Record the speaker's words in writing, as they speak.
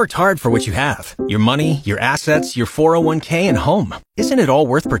Worked hard for what you have. Your money, your assets, your 401k, and home. Isn't it all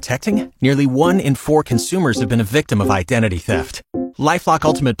worth protecting? Nearly 1 in 4 consumers have been a victim of identity theft. LifeLock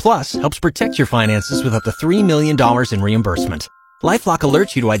Ultimate Plus helps protect your finances with up to $3 million in reimbursement. LifeLock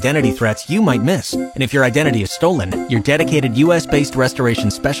alerts you to identity threats you might miss. And if your identity is stolen, your dedicated U.S.-based restoration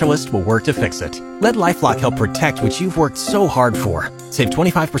specialist will work to fix it. Let LifeLock help protect what you've worked so hard for. Save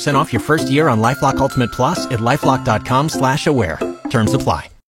 25% off your first year on LifeLock Ultimate Plus at LifeLock.com/aware. Terms apply.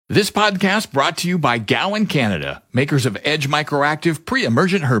 This podcast brought to you by Gowan, Canada, makers of Edge Microactive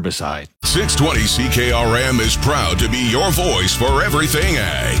Pre-Emergent Herbicide. 620 CKRM is proud to be your voice for everything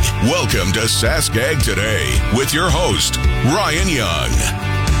ag. Welcome to Sask Ag Today with your host, Ryan Young.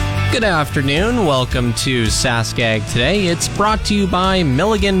 Good afternoon. Welcome to Sask Ag Today. It's brought to you by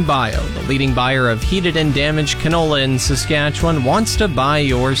Milligan Bio, the leading buyer of heated and damaged canola in Saskatchewan, wants to buy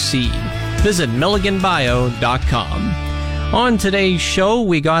your seed. Visit milliganbio.com. On today's show,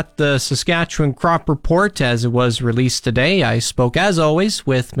 we got the Saskatchewan Crop Report as it was released today. I spoke, as always,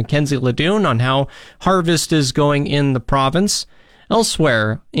 with Mackenzie Ledoux on how harvest is going in the province.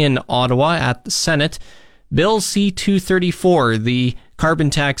 Elsewhere in Ottawa at the Senate, Bill C-234, the carbon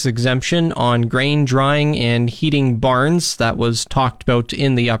tax exemption on grain drying and heating barns that was talked about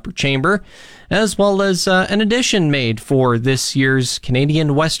in the upper chamber, as well as an addition made for this year's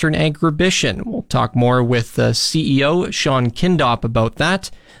Canadian Western Agribition. We'll talk more with the CEO, Sean Kindop, about that.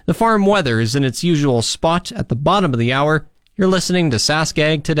 The farm weather is in its usual spot at the bottom of the hour. You're listening to Sask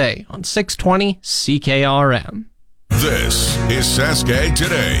Ag Today on 620 CKRM. This is Sask Ag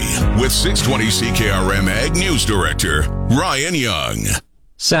Today with 620 CKRM Ag News Director Ryan Young.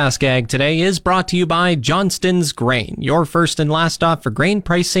 Sask Ag Today is brought to you by Johnston's Grain, your first and last stop for grain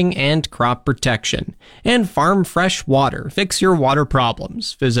pricing and crop protection. And Farm Fresh Water. Fix your water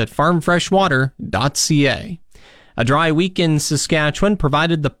problems. Visit farmfreshwater.ca. A dry week in Saskatchewan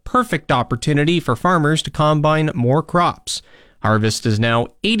provided the perfect opportunity for farmers to combine more crops. Harvest is now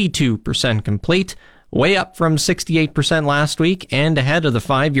 82% complete, way up from 68% last week and ahead of the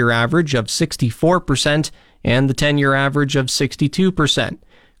 5-year average of 64% and the 10-year average of 62%.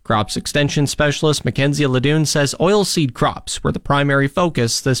 Crops Extension Specialist Mackenzie Ledoux says oilseed crops were the primary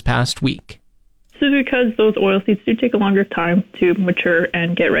focus this past week. This is because those oilseeds do take a longer time to mature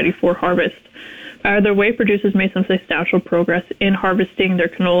and get ready for harvest. Either way, producers made some substantial progress in harvesting their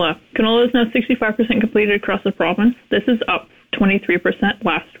canola. Canola is now 65% completed across the province. This is up 23%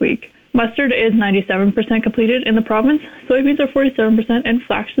 last week. Mustard is 97% completed in the province, soybeans are 47%, and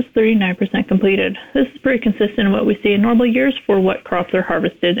flax is 39% completed. This is pretty consistent in what we see in normal years for what crops are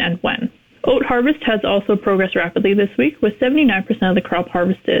harvested and when. Oat harvest has also progressed rapidly this week, with 79% of the crop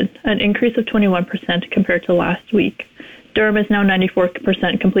harvested, an increase of 21% compared to last week. Durum is now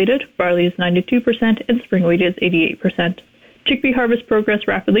 94% completed, barley is 92%, and spring wheat is 88%. Chickpea harvest progressed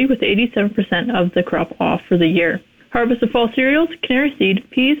rapidly, with 87% of the crop off for the year. Harvest of fall cereals, canary seed,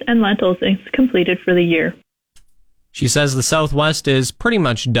 peas, and lentils is completed for the year. She says the Southwest is pretty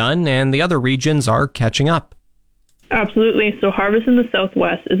much done and the other regions are catching up. Absolutely. So harvest in the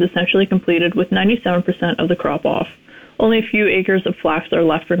Southwest is essentially completed with 97% of the crop off. Only a few acres of flax are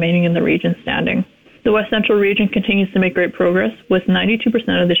left remaining in the region standing. The West Central region continues to make great progress with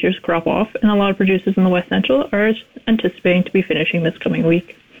 92% of this year's crop off, and a lot of producers in the West Central are anticipating to be finishing this coming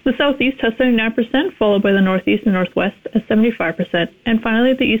week. The Southeast has 79%, followed by the Northeast and Northwest at 75%, and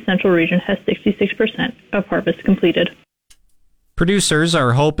finally the East Central region has 66% of harvest completed. Producers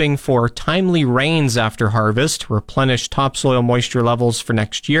are hoping for timely rains after harvest to replenish topsoil moisture levels for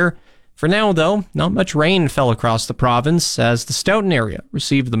next year. For now, though, not much rain fell across the province, as the Stoughton area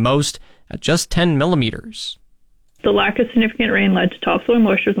received the most at just 10 millimeters. The lack of significant rain led to topsoil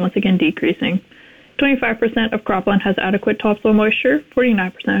moisture once again decreasing. 25% of cropland has adequate topsoil moisture,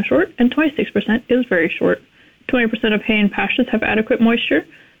 49% is short, and 26% is very short. 20% of hay and pastures have adequate moisture,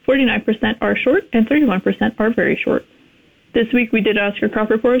 49% are short, and 31% are very short. This week we did ask our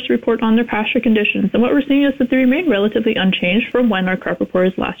crop reporters to report on their pasture conditions, and what we're seeing is that they remain relatively unchanged from when our crop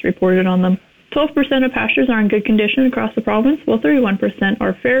reporters last reported on them. 12% of pastures are in good condition across the province, while 31%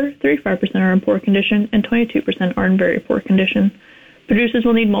 are fair, 35% are in poor condition, and 22% are in very poor condition. Producers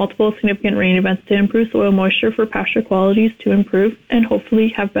will need multiple significant rain events to improve soil moisture for pasture qualities to improve and hopefully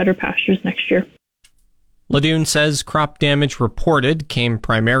have better pastures next year. Ledoux says crop damage reported came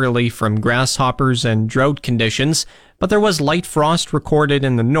primarily from grasshoppers and drought conditions, but there was light frost recorded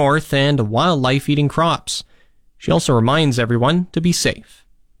in the north and wildlife eating crops. She also reminds everyone to be safe.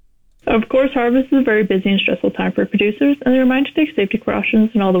 Of course, harvest is a very busy and stressful time for producers, and they're reminded to take safety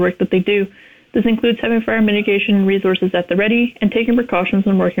precautions in all the work that they do. This includes having fire mitigation resources at the ready and taking precautions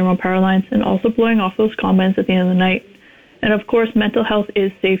when working on power lines and also blowing off those combines at the end of the night. And of course, mental health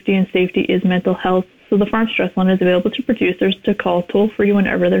is safety and safety is mental health. So the Farm Stress Line is available to producers to call toll-free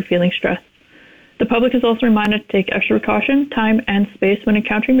whenever they're feeling stressed. The public is also reminded to take extra precaution, time, and space when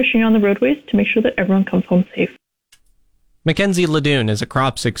encountering machinery on the roadways to make sure that everyone comes home safe. Mackenzie Ledoux is a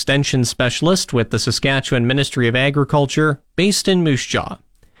crops extension specialist with the Saskatchewan Ministry of Agriculture, based in Moose Jaw.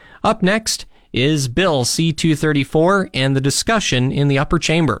 Up next is Bill C-234 and the discussion in the upper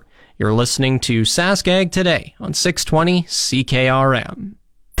chamber. You're listening to Sask Ag Today on 620 CKRM.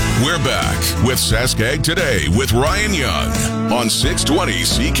 We're back with Sask Ag Today with Ryan Young on 620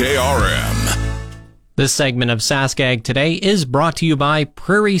 CKRM. This segment of Sask Ag Today is brought to you by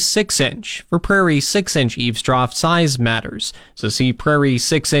Prairie 6-inch. For Prairie 6-inch eaves trough, size matters. So see Prairie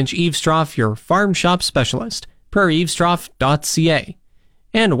 6-inch eaves trough, your farm shop specialist. prairieeavestrough.ca.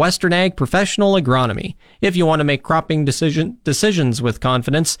 And Western Ag Professional Agronomy. If you want to make cropping decisions with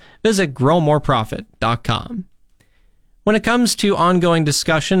confidence, visit growmoreprofit.com. When it comes to ongoing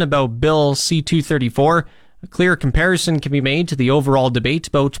discussion about Bill C-234, a clear comparison can be made to the overall debate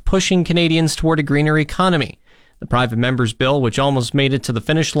about pushing Canadians toward a greener economy. The private member's bill, which almost made it to the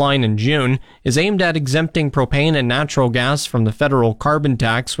finish line in June, is aimed at exempting propane and natural gas from the federal carbon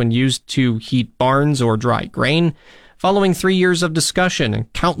tax when used to heat barns or dry grain. Following 3 years of discussion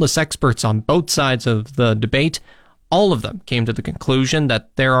and countless experts on both sides of the debate, all of them came to the conclusion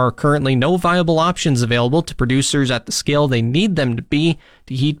that there are currently no viable options available to producers at the scale they need them to be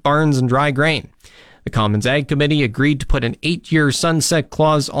to heat barns and dry grain. The Commons Ag Committee agreed to put an 8-year sunset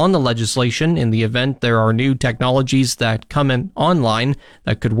clause on the legislation in the event there are new technologies that come in online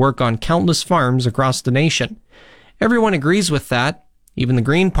that could work on countless farms across the nation. Everyone agrees with that, even the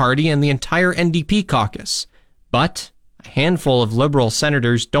Green Party and the entire NDP caucus. But a handful of Liberal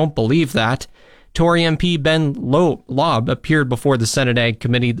senators don't believe that. Tory MP Ben Lobb appeared before the Senate Ag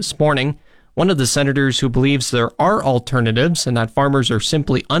Committee this morning. One of the senators who believes there are alternatives and that farmers are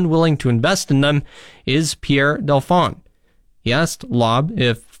simply unwilling to invest in them is Pierre Delphine. He asked Lobb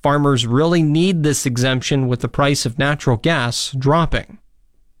if farmers really need this exemption with the price of natural gas dropping.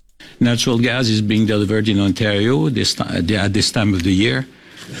 Natural gas is being delivered in Ontario at this time of the year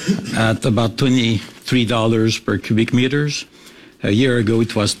at about $23 per cubic meters. A year ago,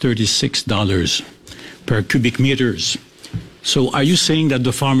 it was $36 per cubic meters. So are you saying that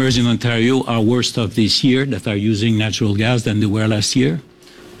the farmers in Ontario are worse off this year that are using natural gas than they were last year?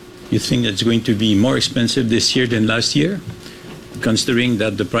 You think it's going to be more expensive this year than last year, considering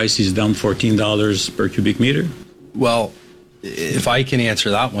that the price is down $14 per cubic meter? Well, if I can answer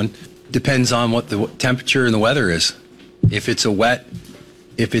that one, depends on what the temperature and the weather is. If it's a wet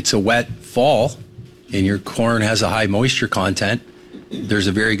fall and your corn has a high moisture content, there's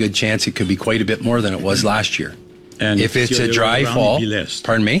a very good chance it could be quite a bit more than it was last year. And if it's a dry fall,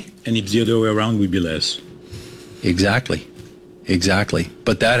 pardon me? And if the other way around, would be less. Exactly.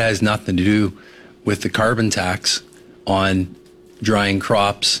 But that has nothing to do with the carbon tax on drying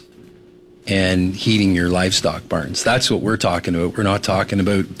crops and heating your livestock barns. That's what we're talking about. We're not talking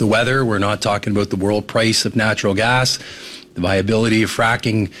about the weather. We're not talking about the world price of natural gas, the viability of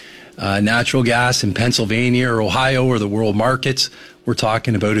fracking natural gas in Pennsylvania or Ohio or the world markets. We're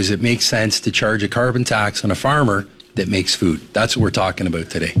talking about is it makes sense to charge a carbon tax on a farmer that makes food. That's what we're talking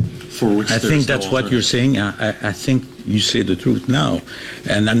about today. I think that's what you're saying. I think you say the truth now.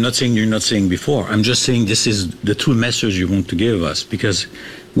 And I'm not saying you're not saying before. I'm just saying this is the true message you want to give us, because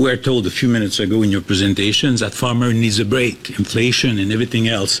we're told a few minutes ago in your presentations that farmer needs a break, inflation and everything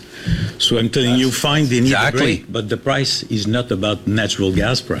else. So I'm telling you, fine, they need a break, but the price is not about natural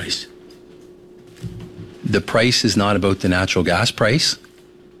gas price. The price is not about the natural gas price.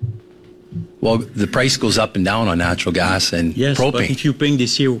 Well, the price goes up and down on natural gas and yes, propane. But if you're paying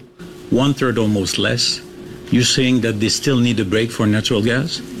this year 1/3 almost less, you're saying that they still need a break for natural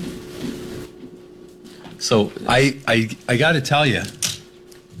gas? So I got to tell you,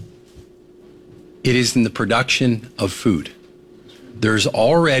 it is in the production of food. There's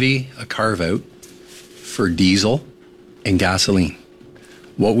already a carve-out for diesel and gasoline.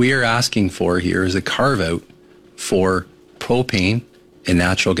 What we are asking for here is a carve-out for propane and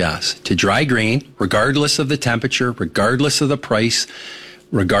natural gas to dry grain, regardless of the temperature, regardless of the price,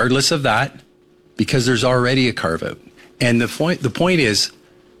 regardless of that, because there's already a carve-out. And the point is,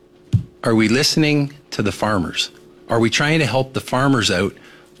 are we listening to the farmers? Are we trying to help the farmers out,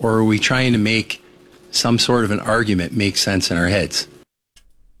 or are we trying to make some sort of an argument make sense in our heads?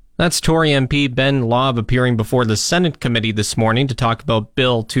 That's Tory MP Ben Lobb appearing before the Senate committee this morning to talk about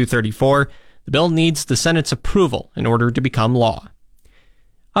Bill 234. The bill needs the Senate's approval in order to become law.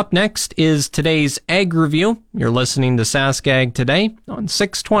 Up next is today's Ag Review. You're listening to Sask Ag Today on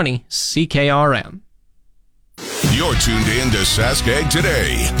 620 CKRM. You're tuned in to Sask Ag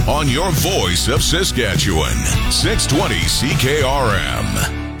Today on your voice of Saskatchewan, 620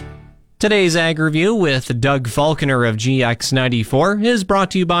 CKRM. Today's Ag Review with Doug Falconer of GX94 is brought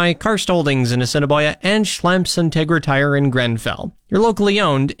to you by Karst Holdings in Assiniboia and Schlemps Integra Tire in Grenfell, your locally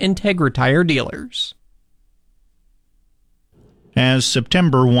owned Integra Tire dealers. As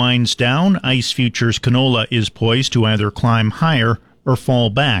September winds down, ICE Futures canola is poised to either climb higher or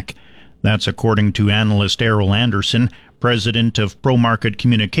fall back. That's according to analyst Errol Anderson, president of ProMarket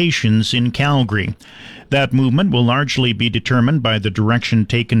Communications in Calgary. That movement will largely be determined by the direction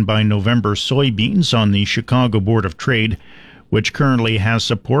taken by November soybeans on the Chicago Board of Trade, which currently has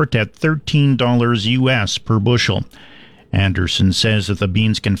support at $13 US per bushel. Anderson says if the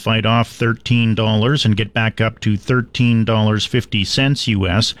beans can fight off $13 and get back up to $13.50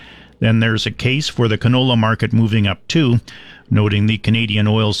 US, then there's a case for the canola market moving up too, noting the Canadian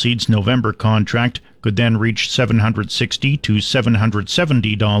oilseeds November contract could then reach $760 to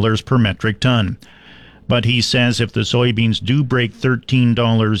 $770 per metric ton. But he says if the soybeans do break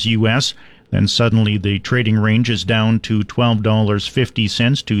 $13 US, then suddenly the trading range is down to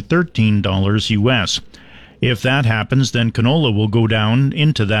 $12.50 to $13 US. If that happens, then canola will go down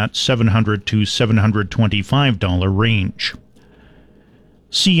into that $700 to $725 range.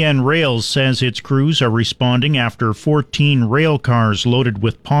 CN Rails says its crews are responding after 14 rail cars loaded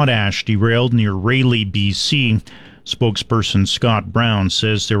with potash derailed near Rayleigh, BC. Spokesperson Scott Brown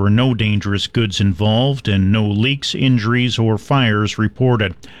says there were no dangerous goods involved and no leaks, injuries, or fires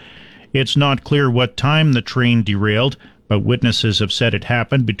reported. It's not clear what time the train derailed, but witnesses have said it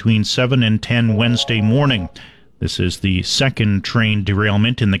happened between 7 and 10 Wednesday morning. This is the second train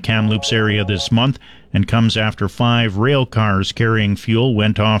derailment in the Kamloops area this month and comes after 5 rail cars carrying fuel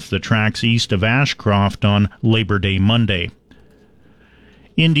went off the tracks east of Ashcroft on Labor Day Monday.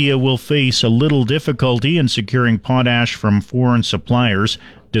 India will face a little difficulty in securing potash from foreign suppliers,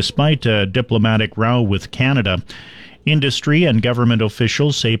 despite a diplomatic row with Canada. Industry and government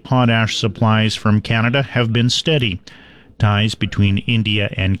officials say potash supplies from Canada have been steady. Ties between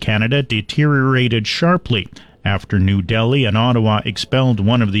India and Canada deteriorated sharply after New Delhi and Ottawa expelled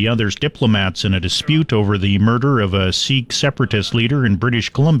one of the other's diplomats in a dispute over the murder of a Sikh separatist leader in British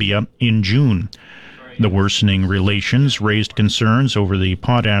Columbia in June. The worsening relations raised concerns over the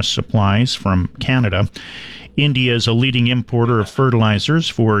potash supplies from Canada. India is a leading importer of fertilizers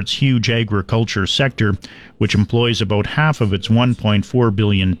for its huge agriculture sector, which employs about half of its 1.4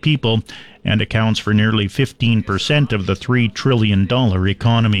 billion people and accounts for nearly 15% of the $3 trillion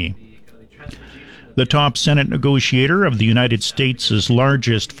economy. The top Senate negotiator of the United States'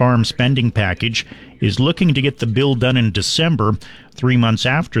 largest farm spending package is looking to get the bill done in December, 3 months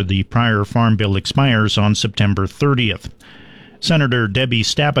after the prior farm bill expires on September 30th. Senator Debbie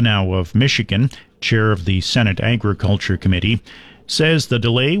Stabenow of Michigan, chair of the Senate Agriculture Committee, says the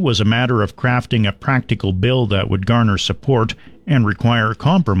delay was a matter of crafting a practical bill that would garner support and require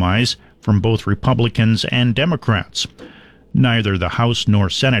compromise from both Republicans and Democrats. Neither the House nor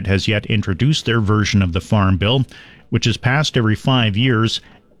Senate has yet introduced their version of the Farm Bill, which is passed every 5 years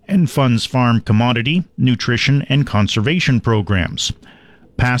and funds farm commodity, nutrition, and conservation programs.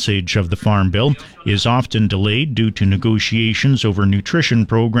 Passage of the Farm Bill is often delayed due to negotiations over nutrition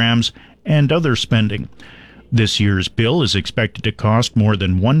programs and other spending. This year's bill is expected to cost more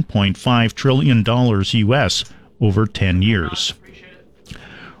than $1.5 trillion US over 10 years.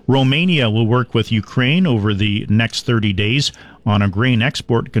 Romania will work with Ukraine over the next 30 days on a grain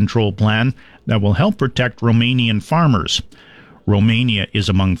export control plan that will help protect Romanian farmers. Romania is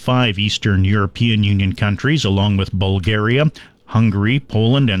among 5 Eastern European Union countries, along with Bulgaria, Hungary,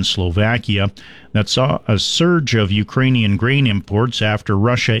 Poland, and Slovakia, that saw a surge of Ukrainian grain imports after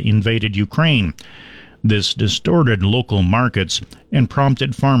Russia invaded Ukraine. This distorted local markets and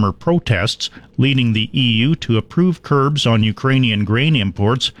prompted farmer protests, leading the EU to approve curbs on Ukrainian grain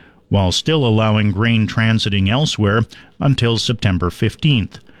imports while still allowing grain transiting elsewhere until September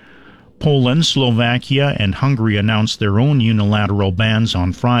 15th. Poland, Slovakia, and Hungary announced their own unilateral bans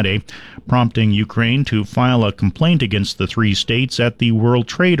on Friday, prompting Ukraine to file a complaint against the 3 states at the World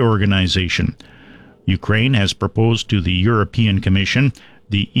Trade Organization. Ukraine has proposed to the European Commission,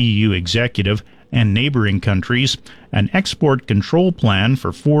 the EU executive, and neighboring countries an export control plan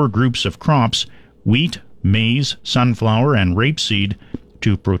for 4 groups of crops: wheat, maize, sunflower, and rapeseed,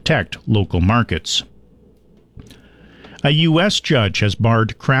 to protect local markets. A U.S. judge has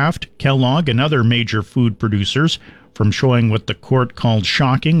barred Kraft, Kellogg, and other major food producers from showing what the court called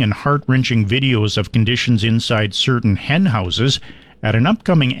shocking and heart-wrenching videos of conditions inside certain hen houses at an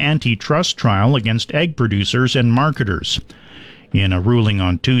upcoming antitrust trial against egg producers and marketers. In a ruling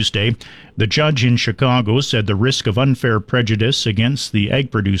on Tuesday, the judge in Chicago said the risk of unfair prejudice against the egg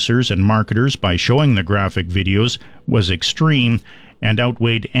producers and marketers by showing the graphic videos was extreme and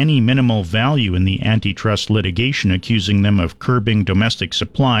outweighed any minimal value in the antitrust litigation accusing them of curbing domestic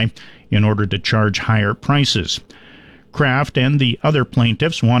supply in order to charge higher prices. Kraft and the other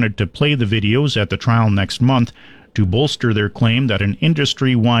plaintiffs wanted to play the videos at the trial next month to bolster their claim that an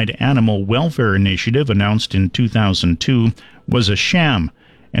industry-wide animal welfare initiative announced in 2002 was a sham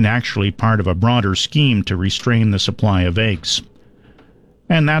and actually part of a broader scheme to restrain the supply of eggs.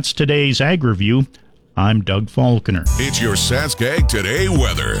 And that's today's Ag Review. I'm Doug Falconer. It's your Sask Ag Today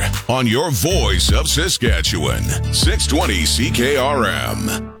weather on your voice of Saskatchewan, 620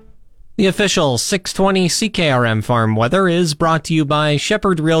 CKRM. The official 620 CKRM farm weather is brought to you by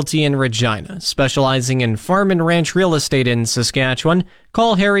Shepherd Realty in Regina, specializing in farm and ranch real estate in Saskatchewan.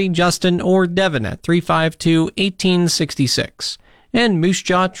 Call Harry, Justin, or Devin at 352-1866. And Moose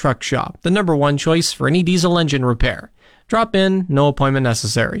Jaw Truck Shop, the #1 choice for any diesel engine repair. Drop in, no appointment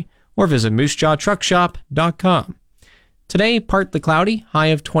necessary, or visit moosejawtruckshop.com. Today, partly cloudy, high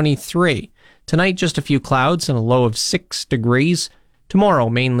of 23. Tonight, just a few clouds and a low of 6 degrees. Tomorrow,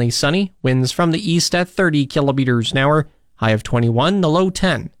 mainly sunny, winds from the east at 30 kilometers an hour, high of 21, the low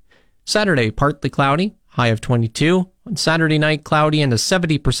 10. Saturday, partly cloudy, high of 22. On Saturday night, cloudy and a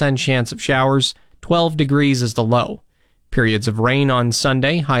 70% chance of showers, 12 degrees is the low. Periods of rain on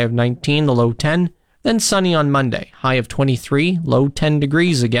Sunday, high of 19, the low 10. Then sunny on Monday, high of 23, low 10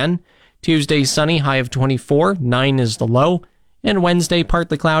 degrees again. Tuesday, sunny, high of 24, 9 is the low. And Wednesday,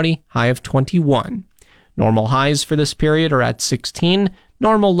 partly cloudy, high of 21. Normal highs for this period are at 16,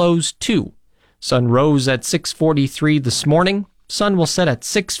 normal lows 2. Sun rose at 6:43 this morning. Sun will set at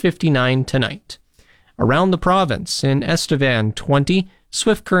 6:59 tonight. Around the province, in Estevan 20,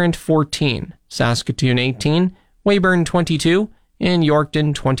 Swift Current 14, Saskatoon 18, Weyburn 22, and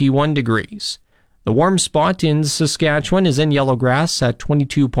Yorkton 21 degrees. The warm spot in Saskatchewan is in Yellowgrass at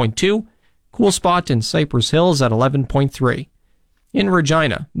 22.2, cool spot in Cypress Hills at 11.3. In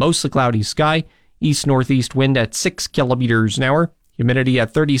Regina, mostly cloudy sky, east-northeast wind at 6 kilometers an hour, humidity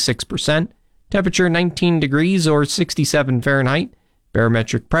at 36%, temperature 19 degrees or 67 Fahrenheit,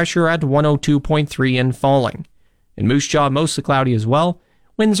 barometric pressure at 102.3 and falling. In Moose Jaw, mostly cloudy as well,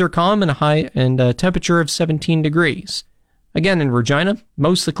 winds are calm and a temperature of 17 degrees. Again in Regina,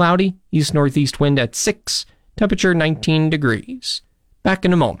 mostly cloudy, east-northeast wind at 6, temperature 19 degrees. Back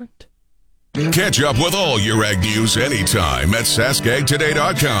in a moment. Catch up with all your ag news anytime at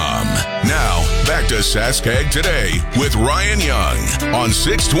saskagtoday.com. Now, back to Sask Ag Today with Ryan Young on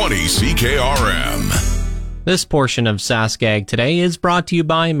 620 CKRM. This portion of Sask Ag Today is brought to you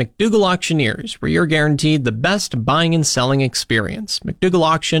by McDougall Auctioneers, where you're guaranteed the best buying and selling experience.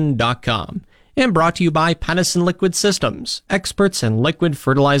 McDougallAuction.com. And brought to you by Pattison Liquid Systems, experts in liquid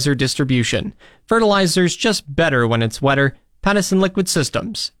fertilizer distribution. Fertilizer's just better when it's wetter. Pattison Liquid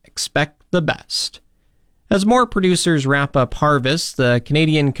Systems. Expect the best. As more producers wrap up harvest, the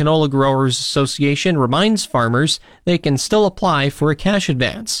Canadian Canola Growers Association reminds farmers they can still apply for a cash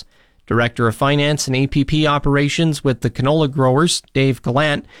advance. Director of Finance and APP Operations with the Canola Growers, Dave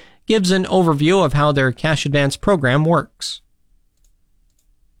Gallant, gives an overview of how their cash advance program works.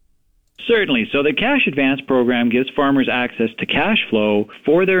 Certainly. So the cash advance program gives farmers access to cash flow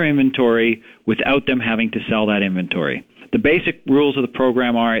for their inventory without them having to sell that inventory. The basic rules of the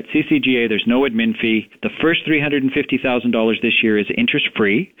program are at CCGA, there's no admin fee. The first $350,000 this year is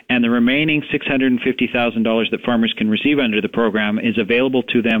interest-free, and the remaining $650,000 that farmers can receive under the program is available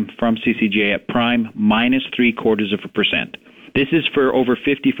to them from CCGA at prime minus 0.75%. This is for over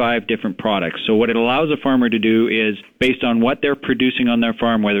 55 different products. So what it allows a farmer to do is, based on what they're producing on their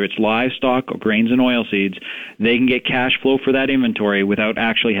farm, whether it's livestock or grains and oilseeds, they can get cash flow for that inventory without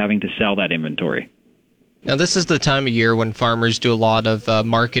actually having to sell that inventory. Now, this is the time of year when farmers do a lot of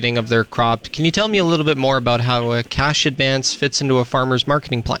marketing of their crop. Can you tell me a little bit more about how a cash advance fits into a farmer's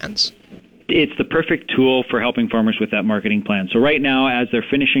marketing plans? It's the perfect tool for helping farmers with that marketing plan. So right now, as they're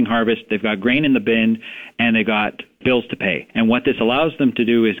finishing harvest, they've got grain in the bin and they've got bills to pay. And what this allows them to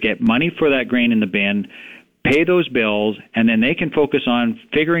do is get money for that grain in the bin, pay those bills, and then they can focus on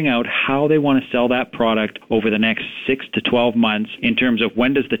figuring out how they want to sell that product over the next 6 to 12 months in terms of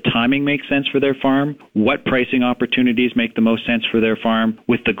when does the timing make sense for their farm, what pricing opportunities make the most sense for their farm,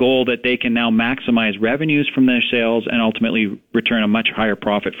 with the goal that they can now maximize revenues from their sales and ultimately return a much higher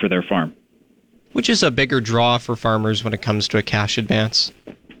profit for their farm. Which is a bigger draw for farmers when it comes to a cash advance?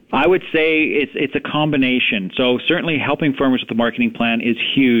 I would say it's a combination. So certainly helping farmers with the marketing plan is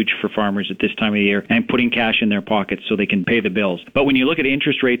huge for farmers at this time of year and putting cash in their pockets so they can pay the bills. But when you look at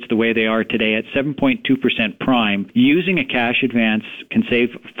interest rates the way they are today at 7.2% prime, using a cash advance can save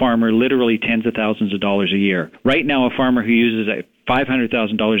a farmer literally tens of thousands of dollars a year. Right now, a farmer who uses a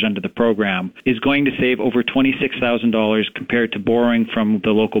 $500,000 under the program is going to save over $26,000 compared to borrowing from the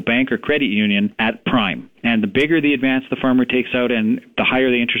local bank or credit union at prime. And the bigger the advance the farmer takes out and the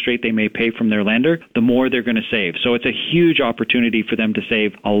higher the interest rate they may pay from their lender, the more they're going to save. So it's a huge opportunity for them to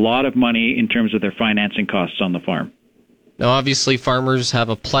save a lot of money in terms of their financing costs on the farm. Now, obviously, farmers have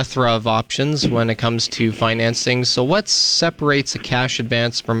a plethora of options when it comes to financing. So what separates a cash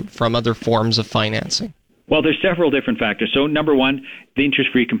advance from other forms of financing? Well, there's several different factors. So number one, the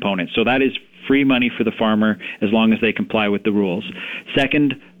interest-free component. So that is free money for the farmer as long as they comply with the rules.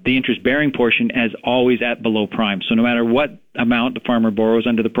 Second, the interest-bearing portion is always at below prime. So no matter what amount the farmer borrows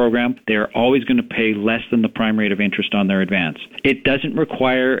under the program, they are always going to pay less than the prime rate of interest on their advance. It doesn't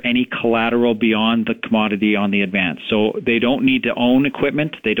require any collateral beyond the commodity on the advance. So they don't need to own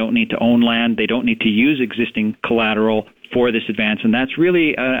equipment. They don't need to own land. They don't need to use existing collateral for this advance. And that's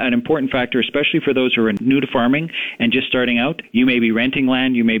really an important factor, especially for those who are new to farming and just starting out. You may be renting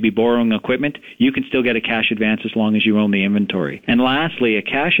land, you may be borrowing equipment. You can still get a cash advance as long as you own the inventory. And lastly, a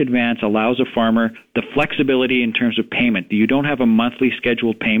cash advance allows a farmer the flexibility in terms of payment. You don't have a monthly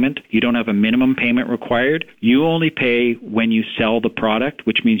scheduled payment. You don't have a minimum payment required. You only pay when you sell the product,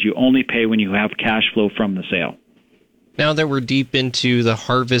 which means you only pay when you have cash flow from the sale. Now that we're deep into the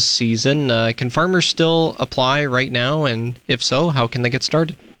harvest season, can farmers still apply right now? And if so, how can they get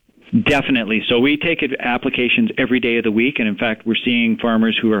started? Definitely. So we take applications every day of the week. And in fact, we're seeing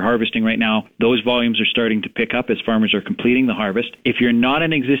farmers who are harvesting right now. Those volumes are starting to pick up as farmers are completing the harvest. If you're not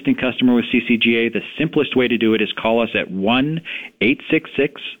an existing customer with CCGA, the simplest way to do it is call us at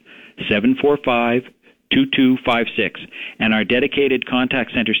 1-866-745-2256, and our dedicated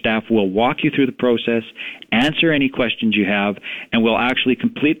contact center staff will walk you through the process, answer any questions you have, and we'll actually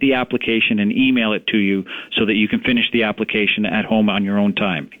complete the application and email it to you so that you can finish the application at home on your own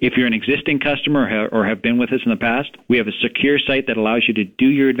time. If you're an existing customer or have been with us in the past, we have a secure site that allows you to do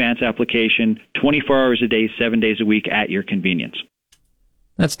your advance application 24 hours a day, 7 days a week at your convenience.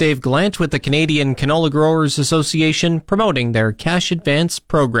 That's Dave Gallant with the Canadian Canola Growers Association promoting their cash advance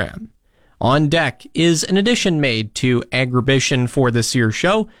program. On deck is an addition made to Agribition for this year's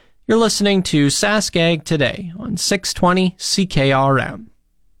show. You're listening to Sask Ag Today on 620 CKRM.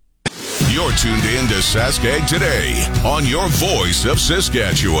 You're tuned in to Sask Ag Today on your voice of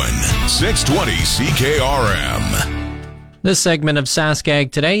Saskatchewan, 620 CKRM. This segment of Sask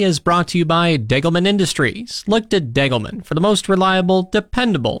Ag Today is brought to you by Degelman Industries. Look to Degelman for the most reliable,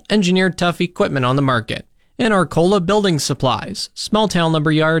 dependable, engineered tough equipment on the market. And Arcola Building Supplies, small town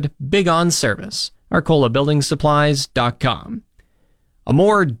lumberyard, big on service. ArcolaBuildingSupplies.com. A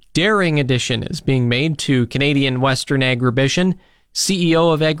more daring addition is being made to Canadian Western Agribition.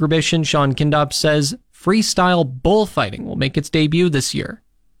 CEO of Agribition, Sean Kindop, says freestyle bullfighting will make its debut this year.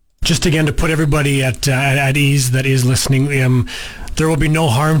 Just again to put everybody at ease that is listening, there will be no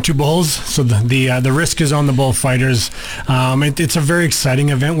harm to bulls, so the risk is on the bullfighters. It's a very exciting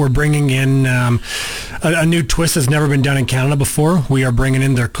event. We're bringing in a new twist that's never been done in Canada before. We are bringing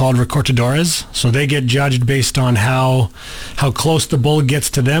in, they're called recortadores, so they get judged based on how close the bull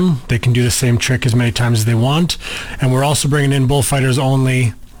gets to them. They can do the same trick as many times as they want, and we're also bringing in bullfighters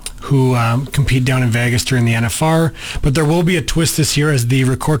only who compete down in Vegas during the NFR. But there will be a twist this year as the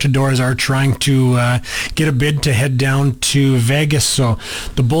recortadores are trying to get a bid to head down to Vegas. So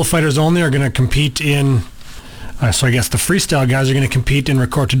the bullfighters only are going to compete in, so I guess the freestyle guys are going to compete in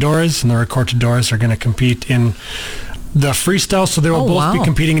recortadores, and the recortadores are going to compete in the freestyle. So they will both be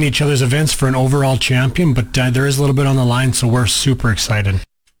competing in each other's events for an overall champion, but there is a little bit on the line, so we're super excited.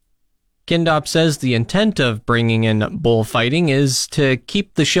 Kindop says the intent of bringing in bullfighting is to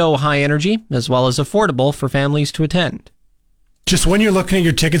keep the show high energy as well as affordable for families to attend. Just when you're looking at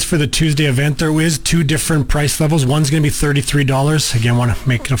your tickets for the Tuesday event, there is two different price levels. One's going to be $33. Again, want to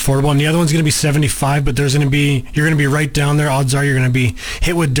make it affordable. And the other one's going to be $75, but you're going to be right down there. Odds are you're going to be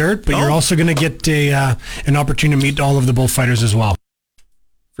hit with dirt, but you're also going to get an opportunity to meet all of the bullfighters as well.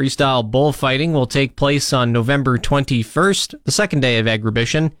 Freestyle bullfighting will take place on November 21st, the second day of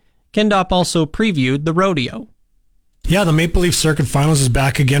Agribition. Kindop also previewed the rodeo. Yeah, the Maple Leaf Circuit Finals is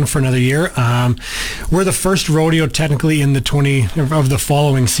back again for another year. We're the first rodeo technically in the 20 of the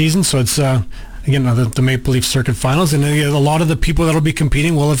following season, so it's again the Maple Leaf Circuit Finals, and a lot of the people that will be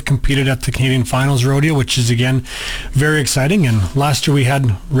competing will have competed at the Canadian Finals Rodeo, which is again very exciting. And last year we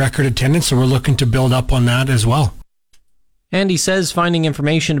had record attendance, so we're looking to build up on that as well. And he says finding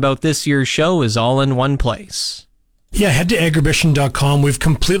information about this year's show is all in one place. Yeah, head to agribition.com. We've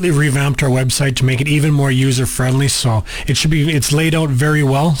completely revamped our website to make it even more user-friendly, so it's laid out very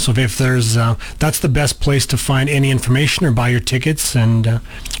well. So if there's, that's the best place to find any information or buy your tickets, and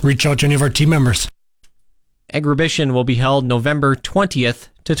reach out to any of our team members. Agribition will be held November 20th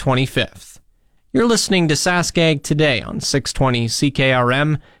to 25th. You're listening to Sask Ag Today on 620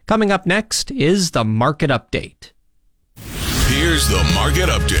 CKRM. Coming up next is the Market Update. Here's the Market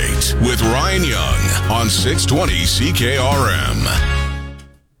Update with Ryan Young on 620 CKRM.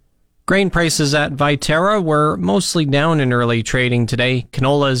 Grain prices at Viterra were mostly down in early trading today.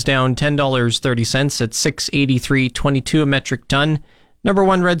 Canola is down $10.30 at $683.22 a metric ton. Number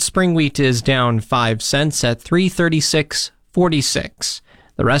 1 red spring wheat is down 5 cents at $336.46.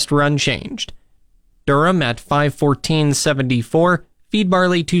 The rest were unchanged. Durum at $514.74. Feed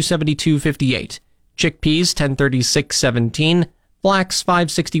barley $272.58. Chickpeas $1036.17, flax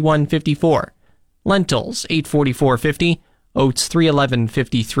 $561.54, lentils $844.50, oats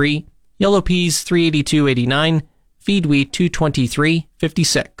 $311.53, yellow peas $382.89, feed wheat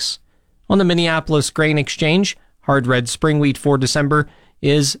 $223.56. On the Minneapolis Grain Exchange, hard red spring wheat for December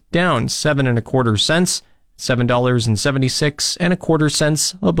is down 7 1/4 cents, $7.76 1/4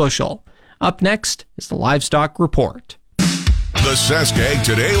 cents a bushel. Up next is the Livestock Report. The Sask Ag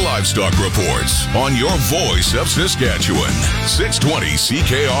Today Livestock Reports on your voice of Saskatchewan, 620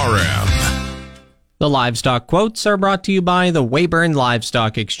 CKRM. The livestock quotes are brought to you by the Weyburn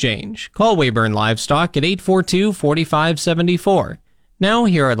Livestock Exchange. Call Weyburn Livestock at 842-4574. Now,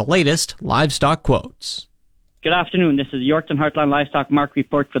 here are the latest livestock quotes. Good afternoon. This is the Yorkton Heartland Livestock Market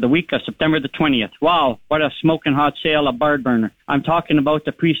Report for the week of September the 20th. Wow, what a smoking hot sale of barn burner. I'm talking about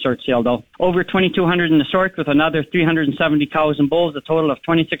the pre-sort sale, though. Over 2,200 in the sort with another 370 cows and bulls, a total of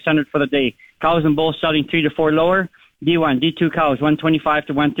 2,600 for the day. Cows and bulls selling 3 to 4 lower. D1, D2 cows, 125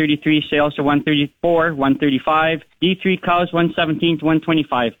 to 133, sales to 134, 135. D3 cows, 117 to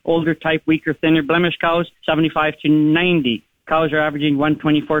 125. Older type, weaker, thinner, blemish cows, 75 to 90. Cows are averaging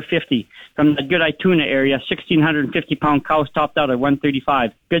 124.50. From the Good Tuna area, 1,650-pound cows topped out at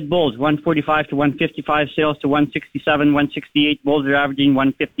 135. Good bulls, 145 to 155, sales to 167, 168. Bulls are averaging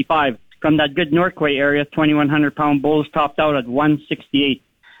 155. From that Good Norquay area, 2,100-pound bulls topped out at 168.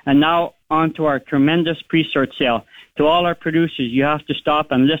 And now on to our tremendous pre-sort sale. To all our producers, you have to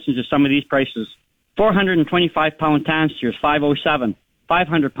stop and listen to some of these prices. 425-pound tan steers, 507.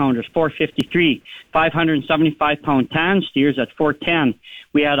 500-pounders, 453. 575-pound tan steers at 410.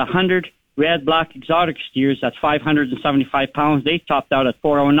 We had 100 red black exotic steers at 575 pounds. They topped out at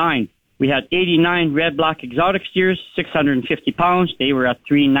 409. We had 89 red black exotic steers, 650 pounds. They were at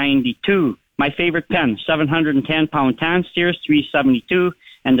 392. My favorite pen, 710-pound tan steers, 372.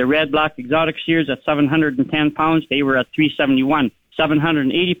 And the red black exotic steers at 710 pounds, they were at 371.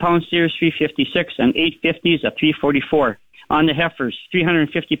 780-pound steers, 356. And 850s at 344. On the heifers,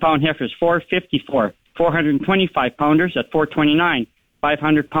 350-pound heifers, 454. 425-pounders at 429.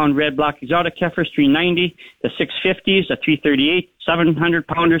 500-pound red black exotic heifers, 390. The 650s at 338.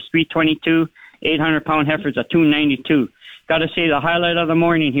 700-pounders, 322. 800-pound heifers at 292. Got to say the highlight of the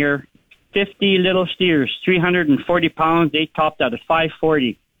morning here, 50 little steers, 340 pounds. They topped out at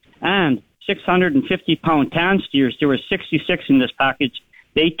 540. And 650-pound tan steers, there were 66 in this package.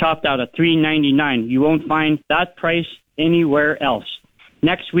 They topped out at 399. You won't find that price anywhere else.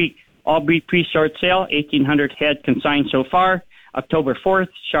 Next week, all-breed pre-sort sale, 1,800 head consigned so far. October 4th,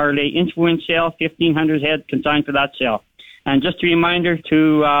 Charolais influence sale, 1,500 head consigned for that sale. And just a reminder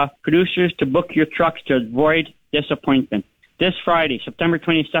to producers to book your trucks to avoid disappointment. This Friday, September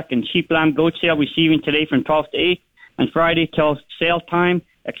 22nd, sheep, lamb, goat sale receiving today from 12 to 8. And Friday till sale time,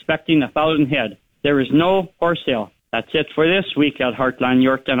 expecting 1,000 head. There is no horse sale. That's it for this week at Heartland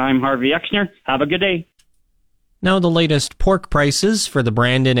Yorkton. I'm Harvey Exner. Have a good day. Now the latest pork prices for the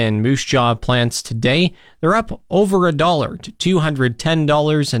Brandon and Moose Jaw plants today. They're up over $1 to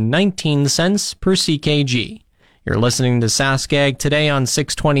 $210.19 per CKG. You're listening to Sask Ag Today on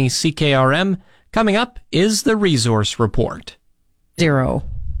 620 CKRM. Coming up is the Resource Report. 0.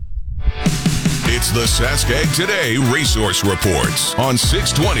 It's the Sask Ag Today Resource Reports on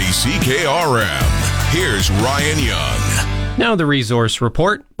 620 CKRM. Here's Ryan Young. Now the Resource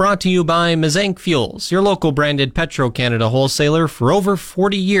Report, brought to you by Mazank Fuels, your local branded Petro-Canada wholesaler for over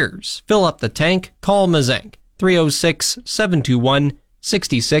 40 years. Fill up the tank, call Mazank,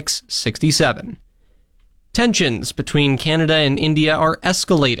 306-721-6667. Tensions between Canada and India are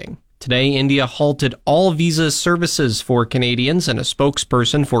escalating. Today, India halted all visa services for Canadians, and a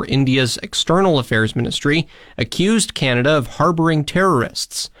spokesperson for India's External Affairs Ministry accused Canada of harboring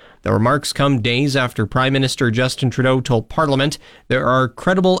terrorists. The remarks come days after Prime Minister Justin Trudeau told Parliament there are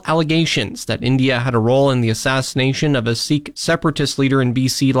credible allegations that India had a role in the assassination of a Sikh separatist leader in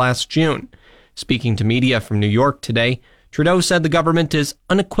BC last June. Speaking to media from New York today, Trudeau said the government is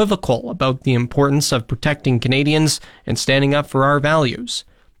unequivocal about the importance of protecting Canadians and standing up for our values.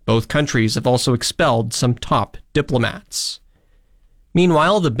 Both countries have also expelled some top diplomats.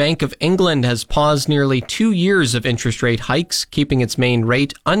 Meanwhile, the Bank of England has paused nearly 2 years of interest rate hikes, keeping its main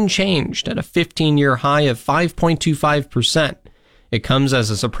rate unchanged at a 15-year high of 5.25%. It comes as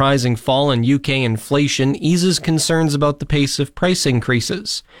a surprising fall in UK inflation eases concerns about the pace of price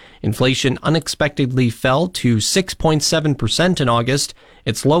increases. Inflation unexpectedly fell to 6.7% in August,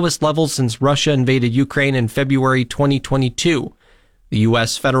 its lowest level since Russia invaded Ukraine in February 2022. The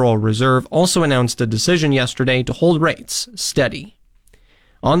U.S. Federal Reserve also announced a decision yesterday to hold rates steady.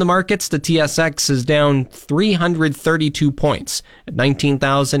 On the markets, the TSX is down 332 points at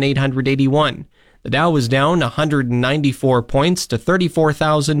 19,881. The Dow is down 194 points to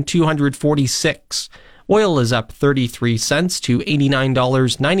 34,246. Oil is up 33 cents to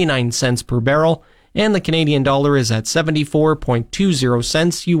 $89.99 per barrel, and the Canadian dollar is at 74.20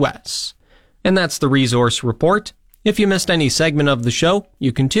 cents US. And that's the Resource Report. If you missed any segment of the show,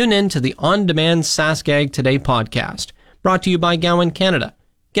 you can tune in to the on-demand Sask Ag Today podcast, brought to you by Gowan Canada.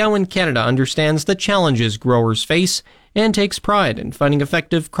 Gowan Canada understands the challenges growers face and takes pride in finding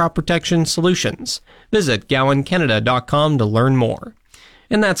effective crop protection solutions. Visit GowanCanada.com to learn more.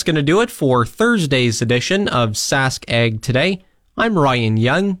 And that's going to do it for Thursday's edition of Sask Ag Today. I'm Ryan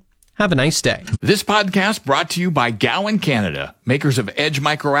Young. Have a nice day. This podcast brought to you by Gowan Canada, makers of Edge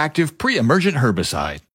Microactive pre-emergent herbicide.